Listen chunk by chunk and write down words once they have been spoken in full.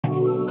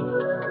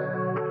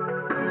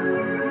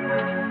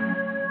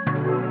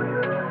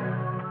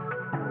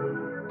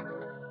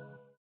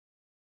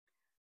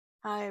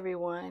Hi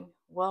everyone,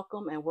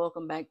 welcome and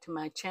welcome back to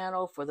my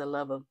channel for the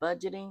love of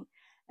budgeting,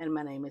 and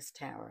my name is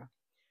Tara.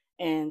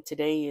 And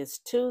today is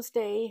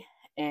Tuesday,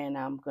 and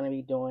I'm going to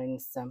be doing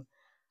some,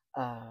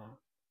 I'm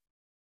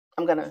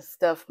going to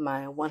stuff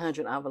my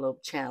 100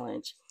 envelope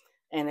challenge.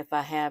 And if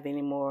I have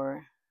any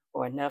more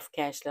or enough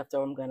cash left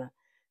over, I'm going to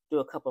do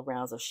a couple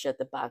rounds of shut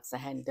the box. I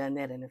hadn't done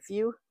that in a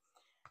few,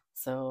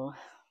 so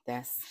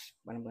that's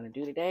what I'm going to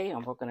do today.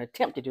 I'm going to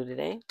attempt to do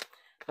today.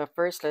 But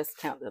first, let's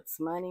count this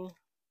money.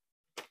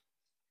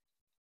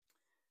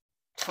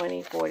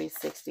 20, 40,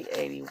 60,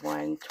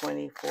 81,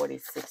 20, 40,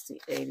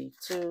 60,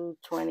 82,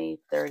 20,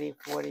 30,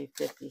 40,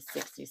 50,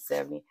 60,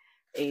 70,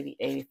 80,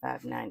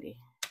 85, 90.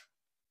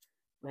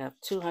 We have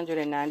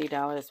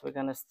 $290 we're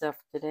going to stuff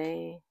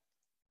today.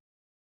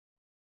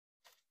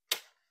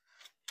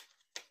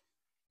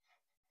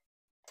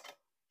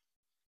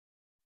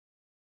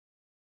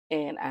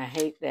 And I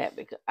hate that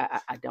because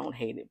I don't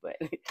hate it, but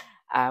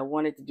I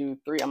wanted to do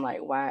three. I'm like,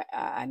 why?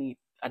 I need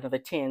another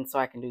 10 so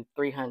I can do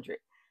 300.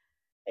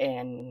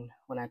 And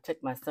when I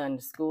took my son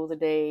to school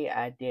today,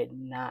 I did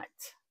not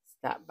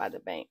stop by the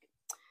bank.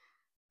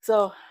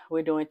 So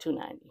we're doing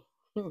 290.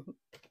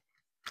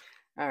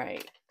 All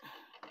right.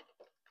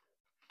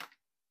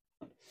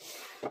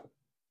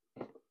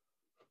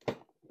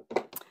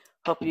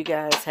 Hope you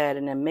guys had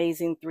an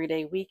amazing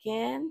 3-day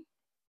weekend.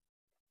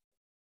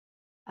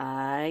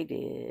 I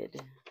did.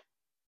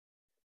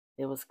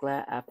 It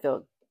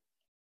felt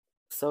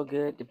so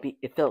good to be,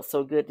 it felt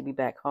so good to be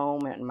back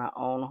home in my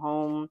own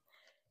home,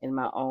 in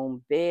my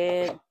own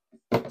bed,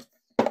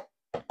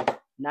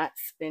 not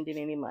spending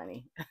any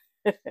money.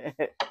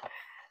 It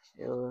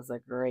was a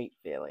great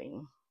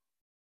feeling.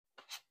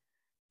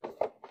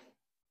 All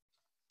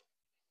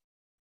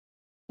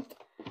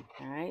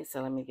right,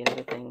 so let me get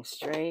everything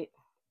straight.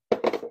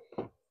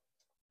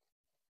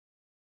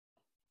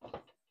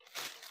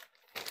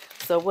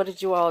 So what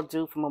did you all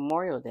do for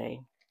Memorial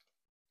Day?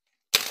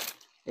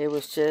 It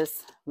was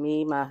just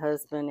me, my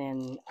husband,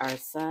 and our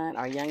son,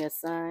 our youngest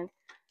son.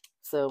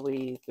 So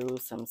we threw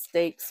some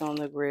steaks on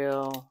the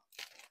grill,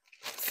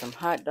 some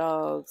hot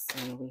dogs,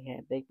 and we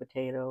had baked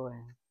potato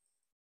and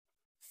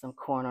some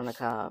corn on the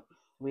cob.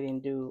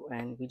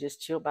 And we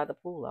just chilled by the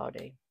pool all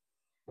day.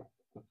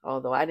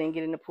 Although I didn't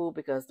get in the pool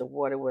because the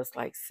water was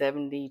like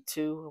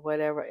 72 or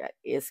whatever.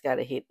 It's got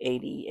to hit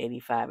 80,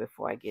 85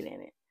 before I get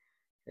in it.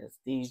 Because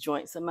these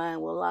joints of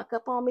mine will lock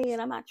up on me,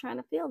 and I'm not trying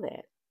to feel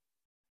that.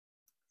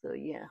 So,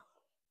 yeah.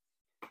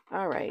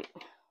 All right.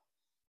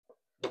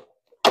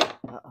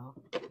 Uh-oh.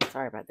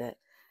 Sorry about that.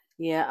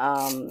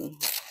 Yeah,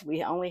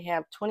 we only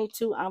have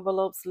 22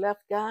 envelopes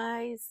left,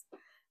 guys.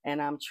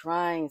 And I'm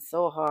trying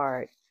so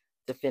hard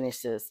to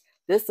finish this.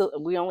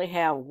 We only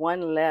have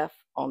one left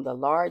on the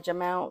large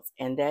amounts,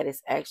 and that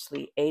is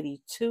actually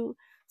 82.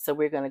 So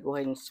we're going to go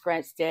ahead and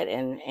scratch that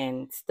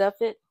and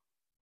stuff it.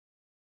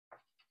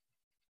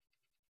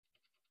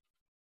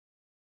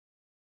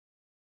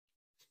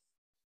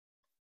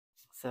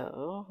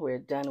 So we're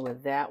done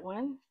with that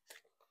one.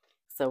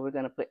 So we're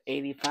going to put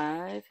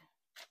 85.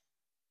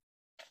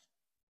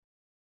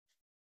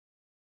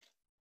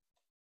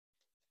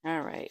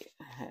 All right.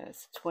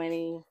 That's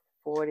 20,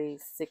 40,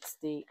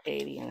 60,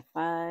 80, and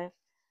 5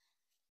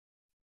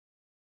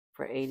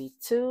 for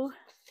 82.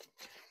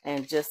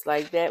 And just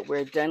like that,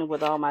 we're done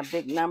with all my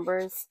big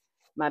numbers.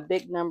 My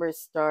big numbers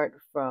start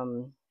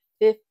from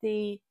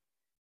 50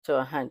 to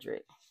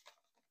 100.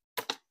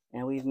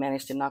 And we've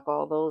managed to knock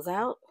all those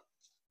out.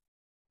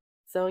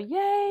 So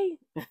yay!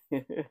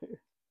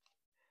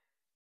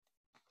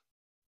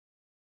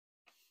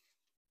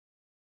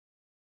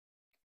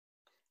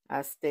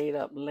 I stayed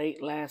up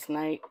late last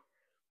night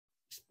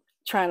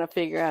trying to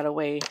figure out a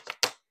way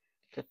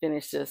to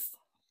finish this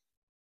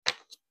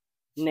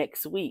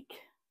next week.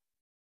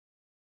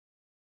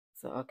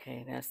 So,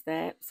 okay, that's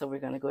that. So we're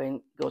going to go ahead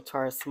and go to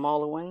our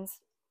smaller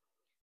ones.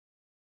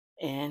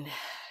 And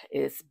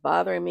it's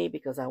bothering me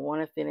because I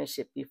want to finish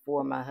it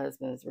before my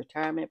husband's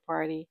retirement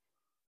party.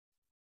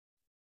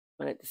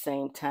 But at the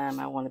same time,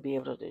 I want to be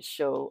able to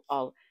show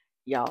all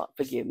y'all.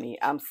 Forgive me.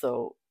 I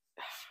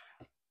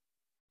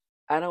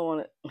don't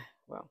want to.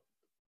 Well,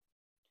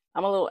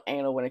 I'm a little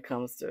anal when it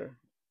comes to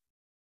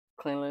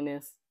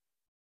cleanliness.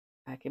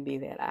 I can be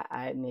that.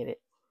 I admit it.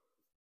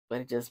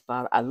 But it just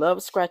bothers. I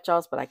love scratch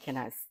offs, but I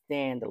cannot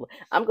stand the.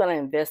 I'm gonna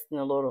invest in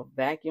a little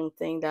vacuum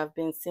thing that I've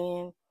been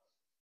seeing.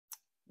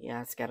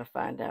 Yeah, I just gotta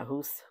find out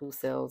who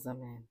sells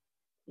them, and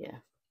yeah.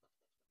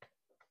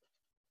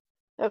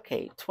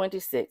 Okay,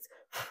 26.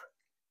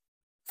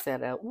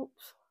 Set out.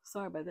 Oops,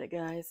 sorry about that,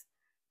 guys.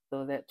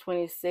 So that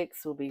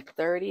 26 will be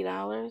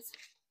 $30.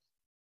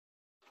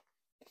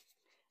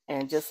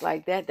 And just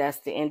like that,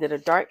 that's the end of the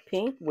dark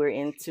pink. We're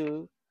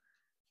into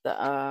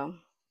the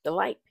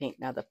light pink.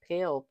 Now the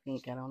pale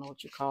pink, I don't know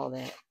what you call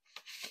that.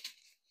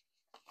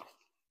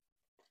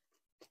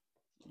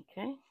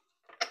 Okay.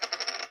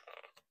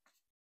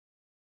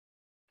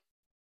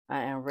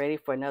 I am ready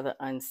for another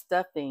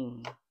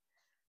unstuffing.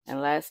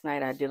 And last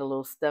night I did a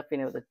little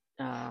stuffing of the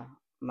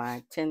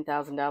my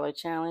 $10,000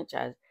 challenge.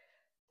 I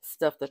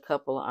stuffed a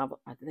couple of,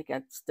 I think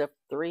I stuffed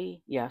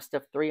three. Yeah, I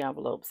stuffed three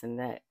envelopes in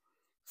that.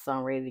 So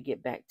I'm ready to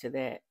get back to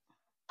that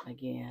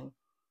again.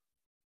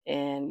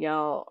 And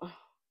y'all,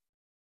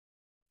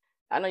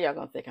 I know y'all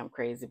gonna think I'm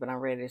crazy, but I'm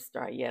ready to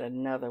start yet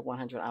another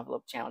 100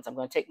 envelope challenge. I'm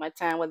gonna take my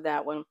time with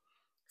that one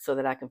so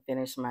that I can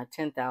finish my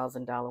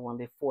 $10,000 one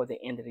before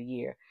the end of the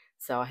year.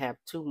 So I'll have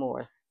two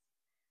more.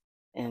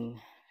 And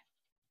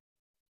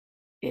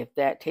if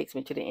that takes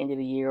me to the end of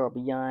the year or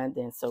beyond,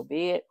 then so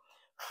be it.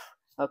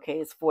 Okay,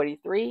 it's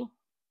 43,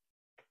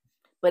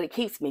 but it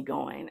keeps me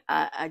going.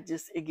 I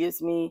just, it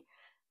gives me,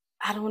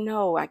 I don't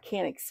know, I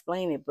can't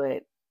explain it,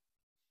 but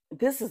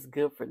this is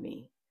good for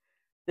me.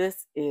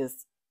 This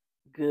is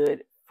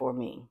good for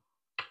me.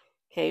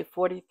 Okay,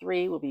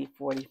 43 will be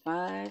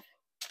 45.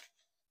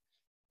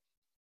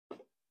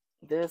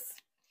 This,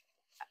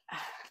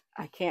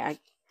 I can't,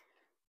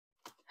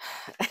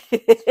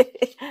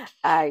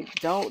 I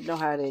don't know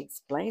how to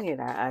explain it.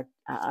 I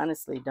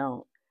honestly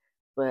don't.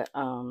 But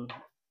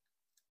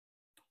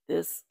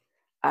this,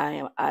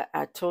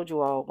 I told you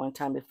all one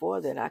time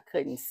before that I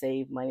couldn't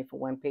save money from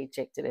one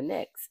paycheck to the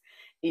next.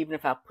 Even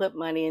if I put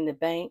money in the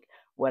bank,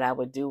 what I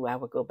would do, I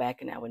would go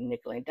back and I would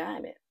nickel and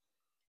dime it.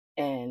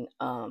 And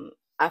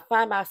I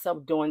find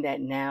myself doing that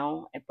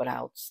now, but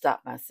I'll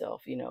stop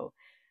myself,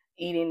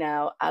 eating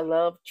out. I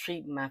love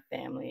treating my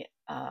family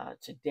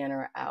to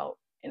dinner out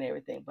and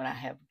everything, but I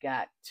have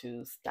got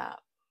to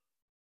stop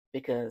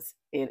because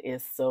it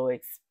is so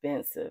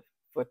expensive.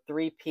 For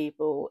three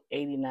people,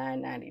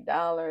 $89,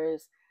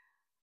 $90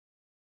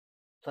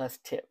 plus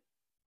tip.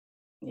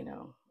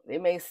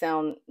 It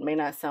may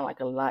not sound like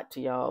a lot to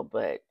y'all,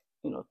 but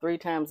 3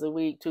 times a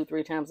week,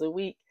 3 times a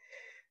week,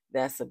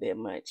 that's a bit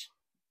much.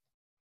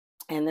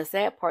 And the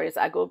sad part is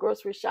I go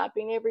grocery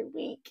shopping every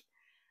week.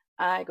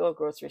 I go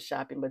grocery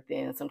shopping, but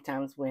then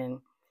sometimes when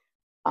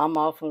I'm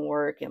off from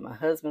work and my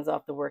husband's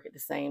off to work at the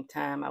same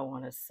time, I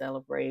want to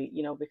celebrate,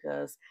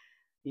 because,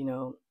 you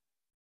know,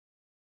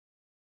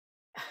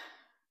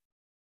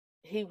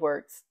 he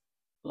works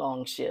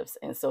long shifts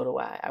and so do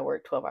I. I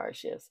work 12-hour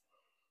shifts,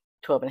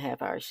 12 and a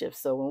half hour shifts.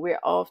 So when we're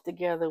off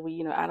together,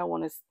 I don't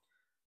want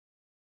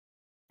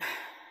to,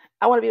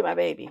 I want to be with my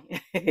baby.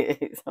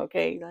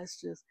 Okay.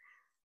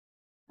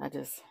 I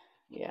just,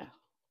 yeah.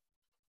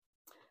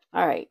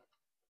 All right.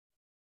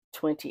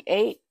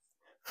 28.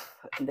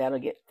 That'll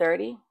get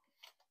 30.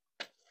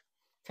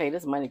 Tell you,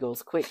 this money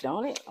goes quick,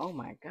 don't it? Oh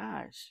my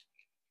gosh.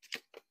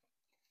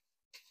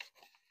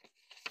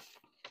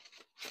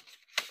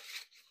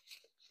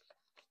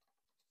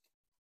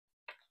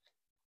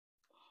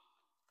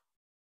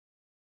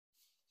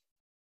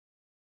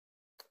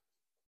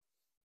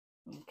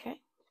 Okay.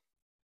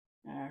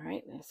 All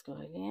right, let's go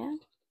again.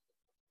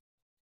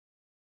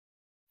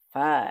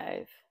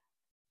 5.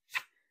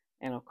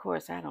 And of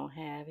course, I don't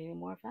have any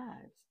more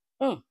 5s.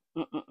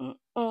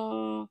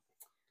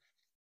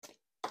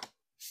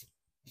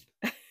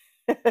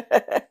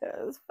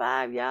 It's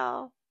 5,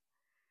 y'all.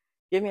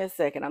 Give me a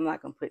second. I'm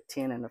not going to put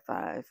 10 in the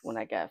 5 when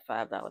I got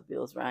 $5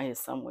 bills around here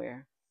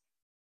somewhere.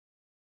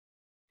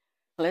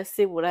 Let's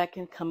see what I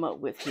can come up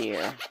with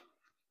here.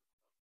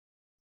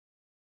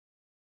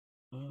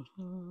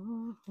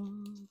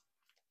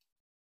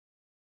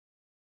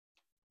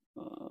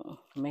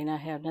 May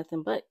not have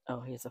nothing but, oh,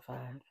 here's a 5.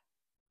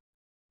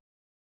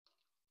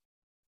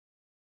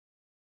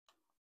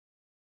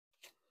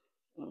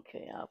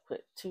 Okay, I'll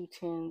put 2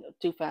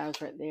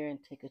 5s right there and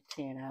take a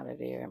 10 out of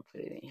there and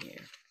put it in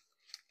here.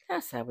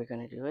 That's how we're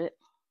going to do it.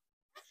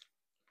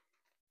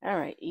 All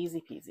right,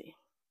 easy peasy.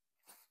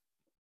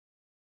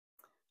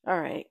 All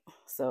right,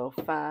 so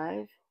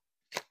 5.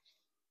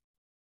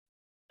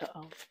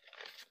 Uh-oh.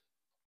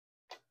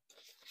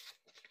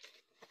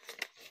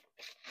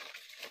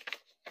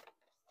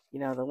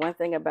 The one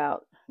thing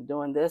about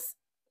doing this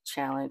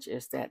challenge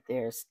is that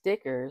there's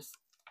stickers,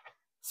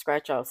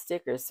 scratch off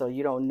stickers, so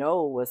you don't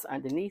know what's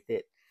underneath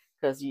it.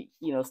 Because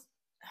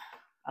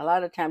a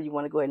lot of times you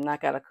want to go ahead and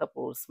knock out a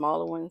couple of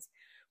smaller ones,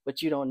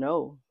 but you don't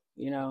know,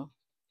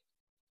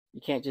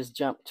 You can't just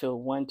jump to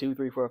 1, 2,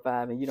 3, 4,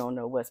 5, and you don't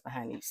know what's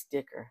behind each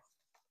sticker,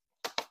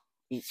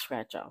 each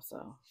scratch off.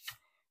 So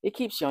it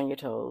keeps you on your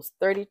toes.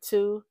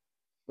 32,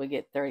 we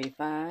get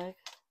 35.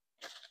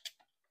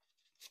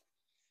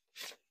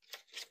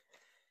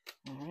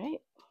 All right.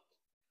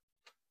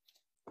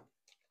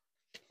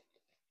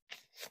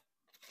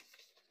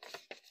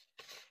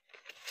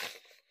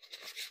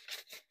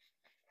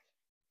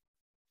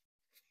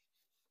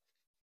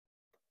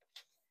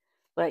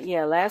 But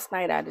yeah, last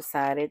night I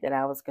decided that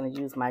I was going to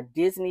use my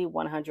Disney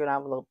 100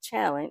 envelope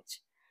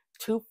challenge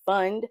to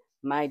fund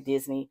my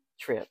Disney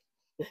trip.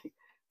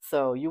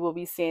 So you will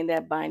be seeing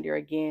that binder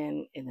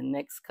again in the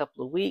next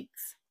couple of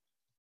weeks.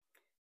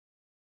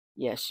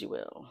 Yes, you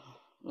will.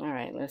 All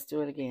right, let's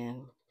do it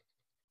again.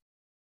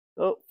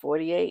 Oh,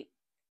 48.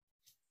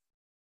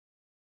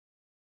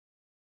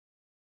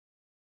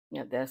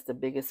 Yeah, that's the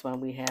biggest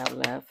one we have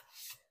left.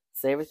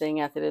 So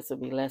everything after this will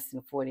be less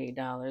than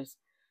 $48.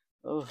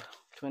 Oh,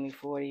 20,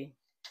 40,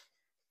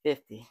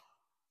 50.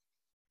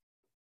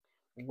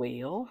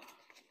 Well,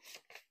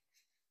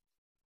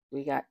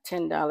 We got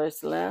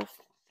 $10 left.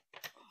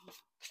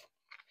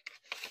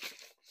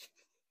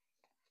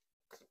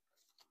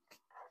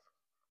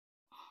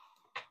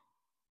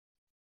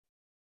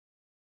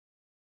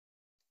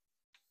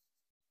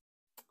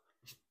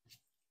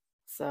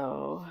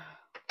 So,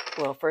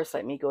 well, first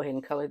let me go ahead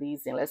and color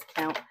these and let's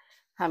count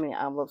how many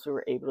envelopes we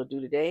were able to do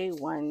today.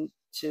 1,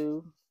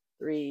 2,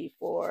 3,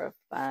 4,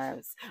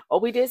 5. Oh,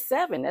 we did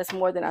 7. That's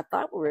more than I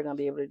thought we were going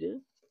to be able to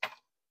do.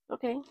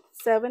 Okay,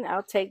 7.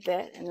 I'll take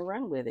that and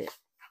run with it.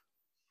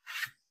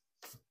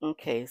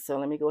 Okay, so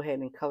let me go ahead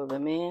and color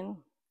them in.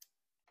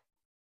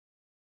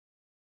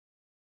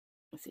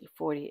 Let's see,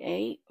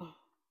 48.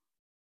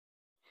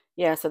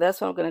 Yeah, so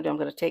that's what I'm going to do. I'm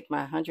going to take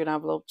my 100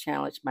 envelope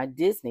challenge, my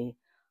Disney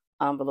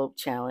envelope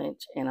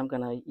challenge, and I'm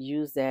going to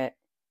use that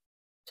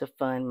to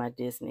fund my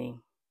Disney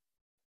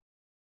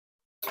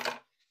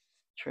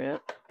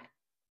trip,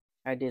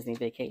 our Disney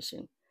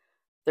vacation.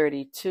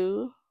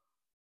 32.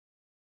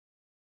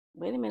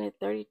 Wait a minute,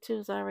 32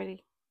 is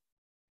already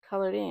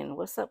colored in.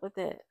 What's up with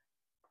that?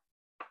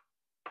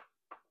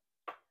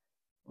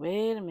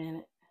 Wait a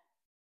minute.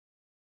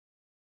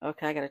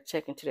 Okay, I got to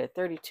check into that.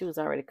 32 is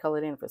already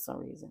colored in for some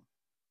reason.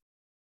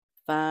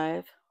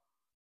 5.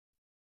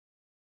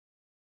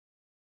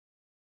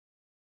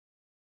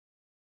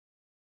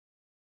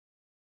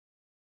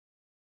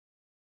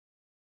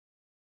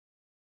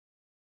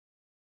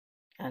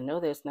 I know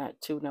there's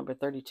not 2 number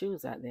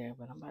 32s out there,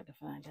 but I'm about to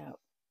find out.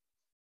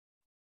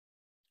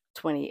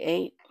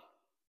 28.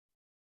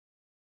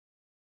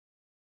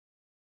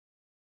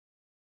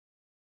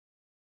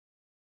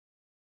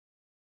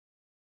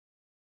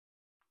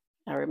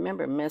 I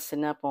remember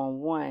messing up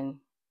on one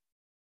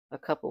a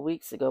couple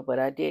weeks ago, but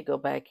I did go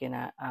back and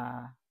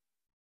I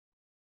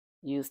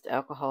used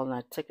alcohol and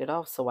I took it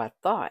off, so I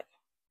thought.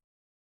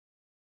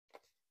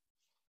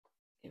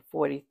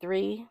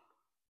 43.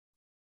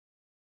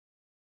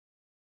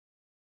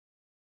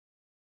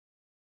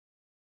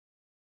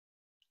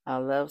 I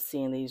love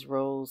seeing these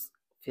rows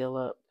fill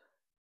up.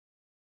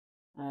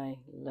 I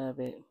love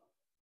it.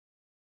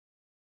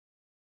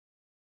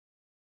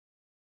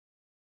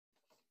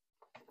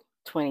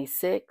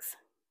 26.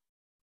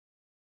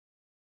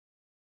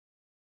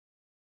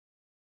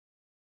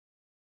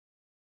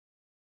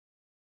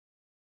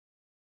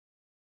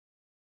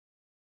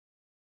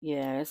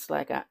 Yeah, it's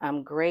like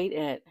I'm great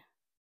at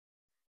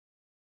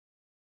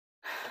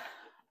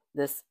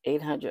this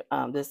 100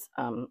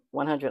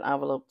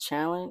 envelope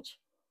challenge,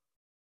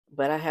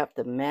 but I have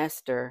to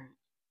master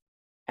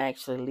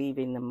actually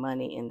leaving the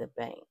money in the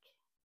bank.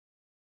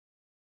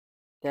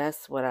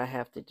 That's what I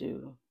have to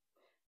do.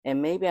 And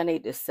maybe I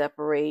need to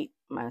separate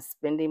my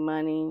spending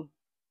money,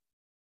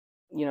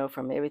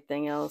 from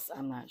everything else.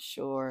 I'm not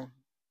sure.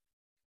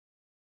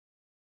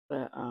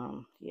 But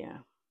yeah.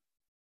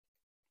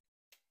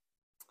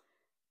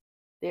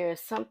 There's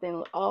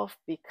something off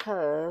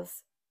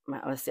because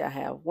let's see, I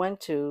have 1,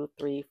 2,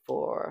 3,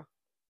 4,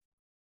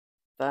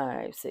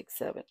 5, 6,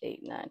 7, 8,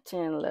 9, 10,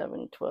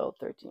 11, 12,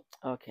 13.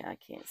 Okay, I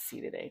can't see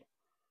today.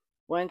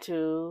 1,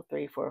 2,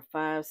 3, 4,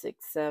 5,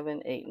 6,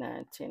 7, 8,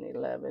 9, 10,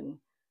 11,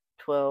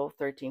 12,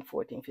 13,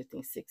 14,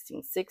 15,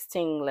 16.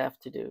 16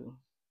 left to do.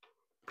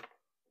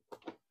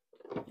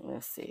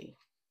 Let's see.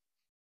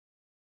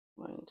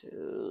 1,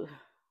 2,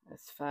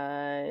 that's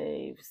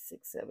 5,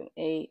 6, 7,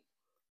 8,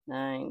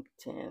 9,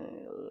 10,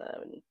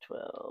 11,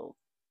 12,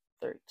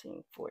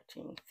 13,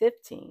 14,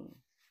 15.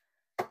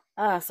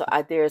 So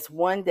there's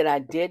one that I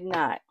did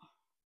not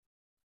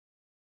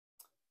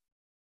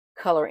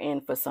color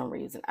in for some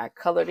reason. I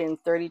colored in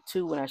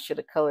 32 when I should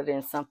have colored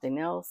in something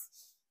else.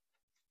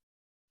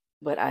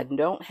 But I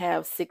don't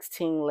have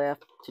 16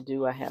 left to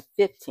do. I have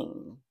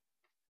 15.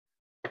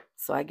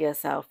 So I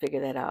guess I'll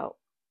figure that out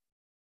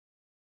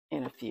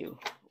in a few.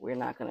 We're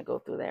not going to go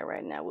through that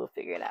right now. We'll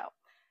figure it out.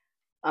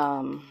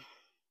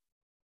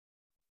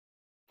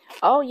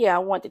 Oh, yeah, I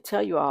want to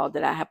tell you all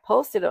that I have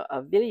posted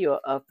a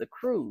video of the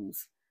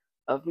cruise,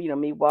 of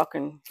me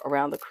walking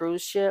around the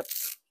cruise ship.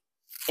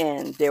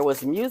 And there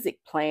was music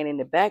playing in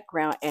the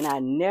background, and I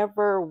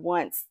never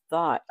once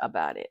thought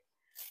about it.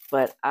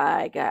 But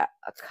I got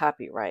a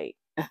copyright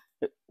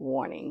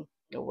warning,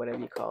 or whatever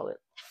you call it.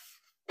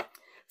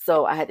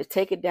 So I had to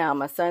take it down.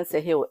 My son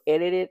said he'll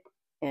edit it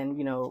and,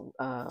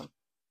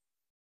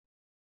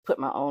 put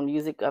my own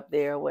music up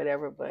there or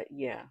whatever. But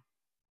yeah,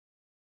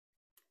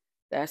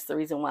 that's the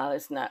reason why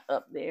it's not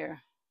up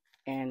there.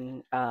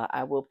 And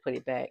I will put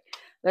it back.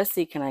 Let's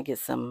see, can I get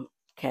some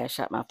cash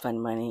out my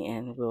fund money,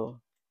 and we'll...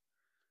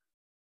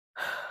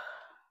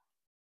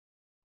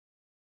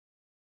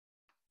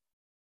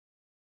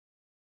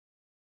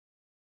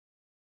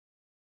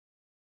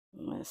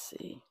 Let's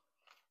see.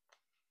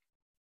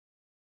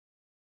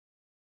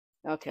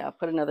 Okay, I'll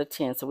put another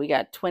 10. So we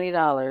got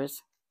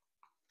 $20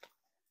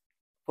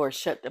 for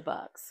Shut the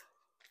Box.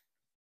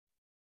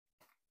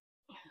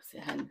 See,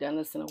 I hadn't done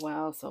this in a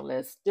while, so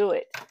let's do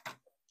it.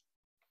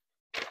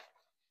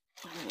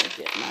 Let me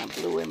get my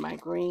blue and my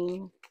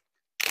green.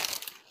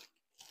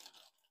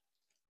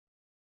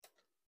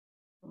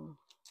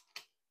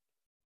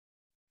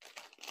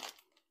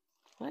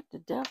 What the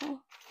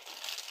devil?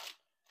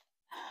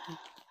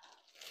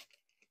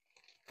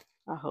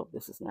 I hope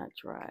this is not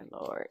dry,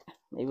 Lord.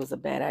 Maybe it was a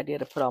bad idea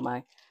to put all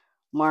my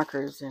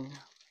markers in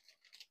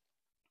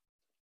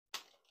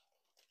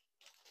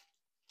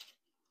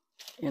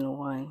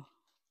one.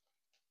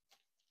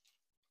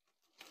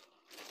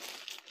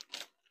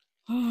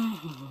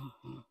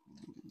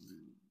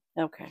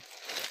 Okay.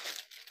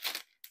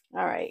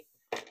 All right.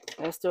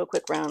 Let's do a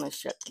quick round and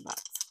shut the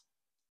box.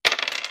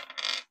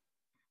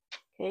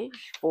 Okay,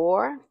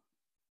 4.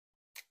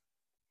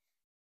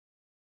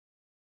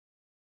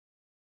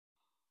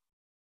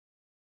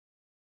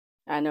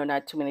 I know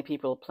not too many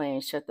people are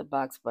playing Shut the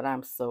Box, but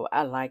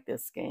I like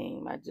this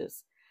game.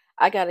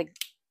 I gotta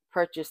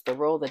purchase the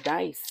Roll the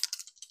Dice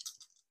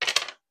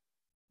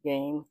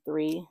game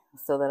 3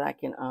 so that I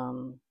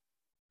can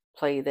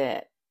play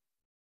that.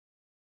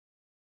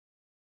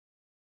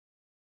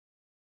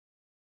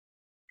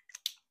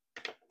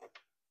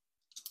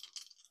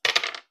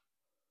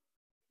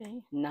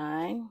 Okay,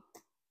 9.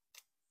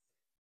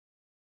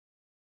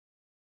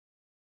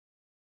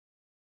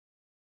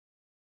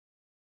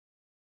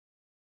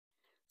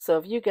 So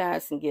if you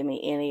guys can give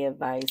me any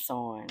advice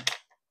on,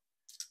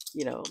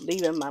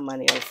 leaving my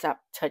money or stop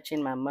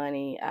touching my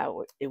money,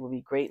 it would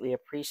be greatly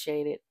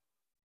appreciated.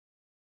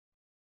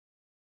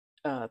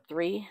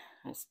 3,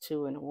 that's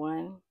 2 and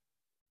 1.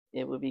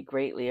 It would be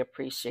greatly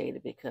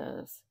appreciated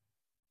because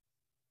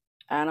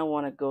I don't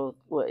want to go.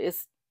 Well,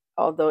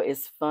 although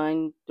it's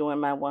fun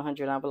doing my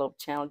 100 envelope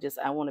challenges,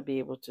 I want to be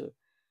able to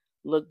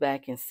look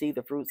back and see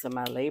the fruits of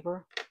my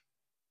labor.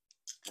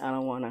 I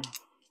don't want to.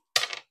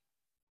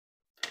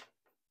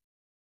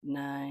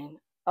 9.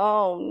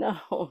 Oh no,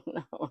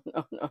 no,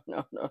 no, no,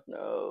 no, no,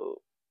 no.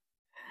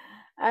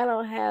 I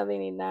don't have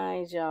any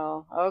 9s,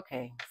 y'all.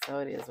 Okay, so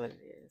it is what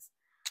it is.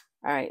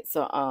 All right,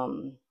 so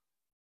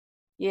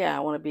yeah,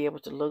 I want to be able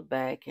to look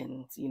back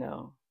and see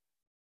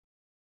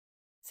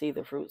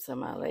the fruits of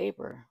my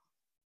labor.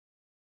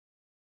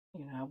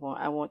 I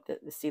want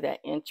to see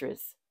that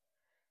interest,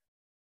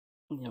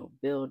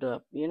 build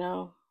up.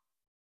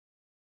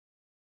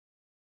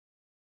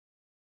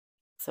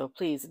 So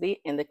please,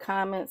 in the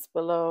comments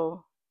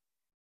below,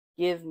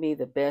 give me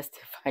the best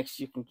advice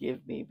you can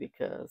give me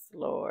because,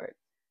 Lord.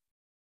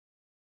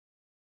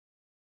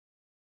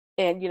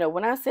 And,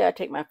 when I say I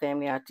take my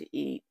family out to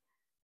eat,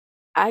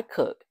 I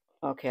cook.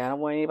 Okay, I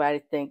don't want anybody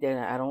to think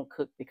that I don't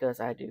cook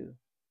because I do.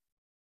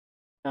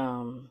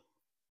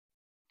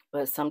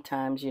 But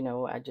sometimes, I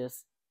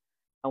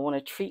want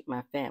to treat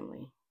my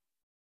family,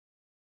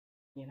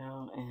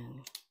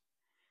 and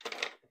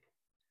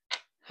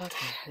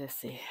okay, let's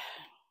see.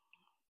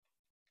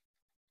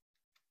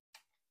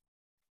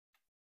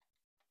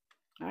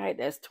 All right,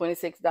 that's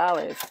 $26.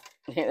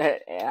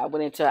 I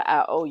went into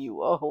I owe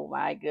you. Oh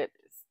my goodness.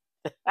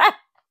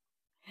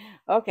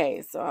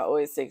 Okay, so I owe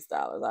it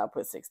 $6. I'll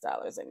put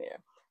 $6 in there.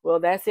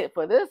 Well, that's it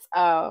for this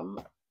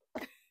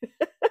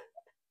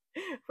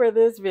for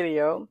this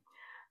video.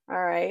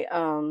 All right.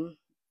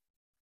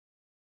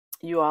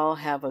 You all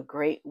have a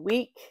great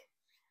week.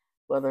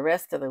 Well, the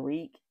rest of the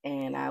week,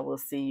 and I will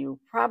see you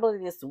probably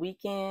this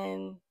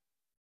weekend,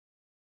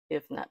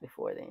 if not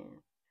before then.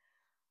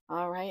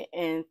 All right,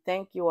 and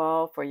thank you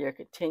all for your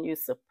continued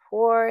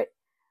support.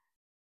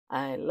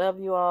 I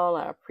love you all.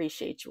 I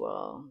appreciate you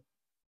all.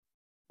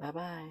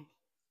 Bye-bye.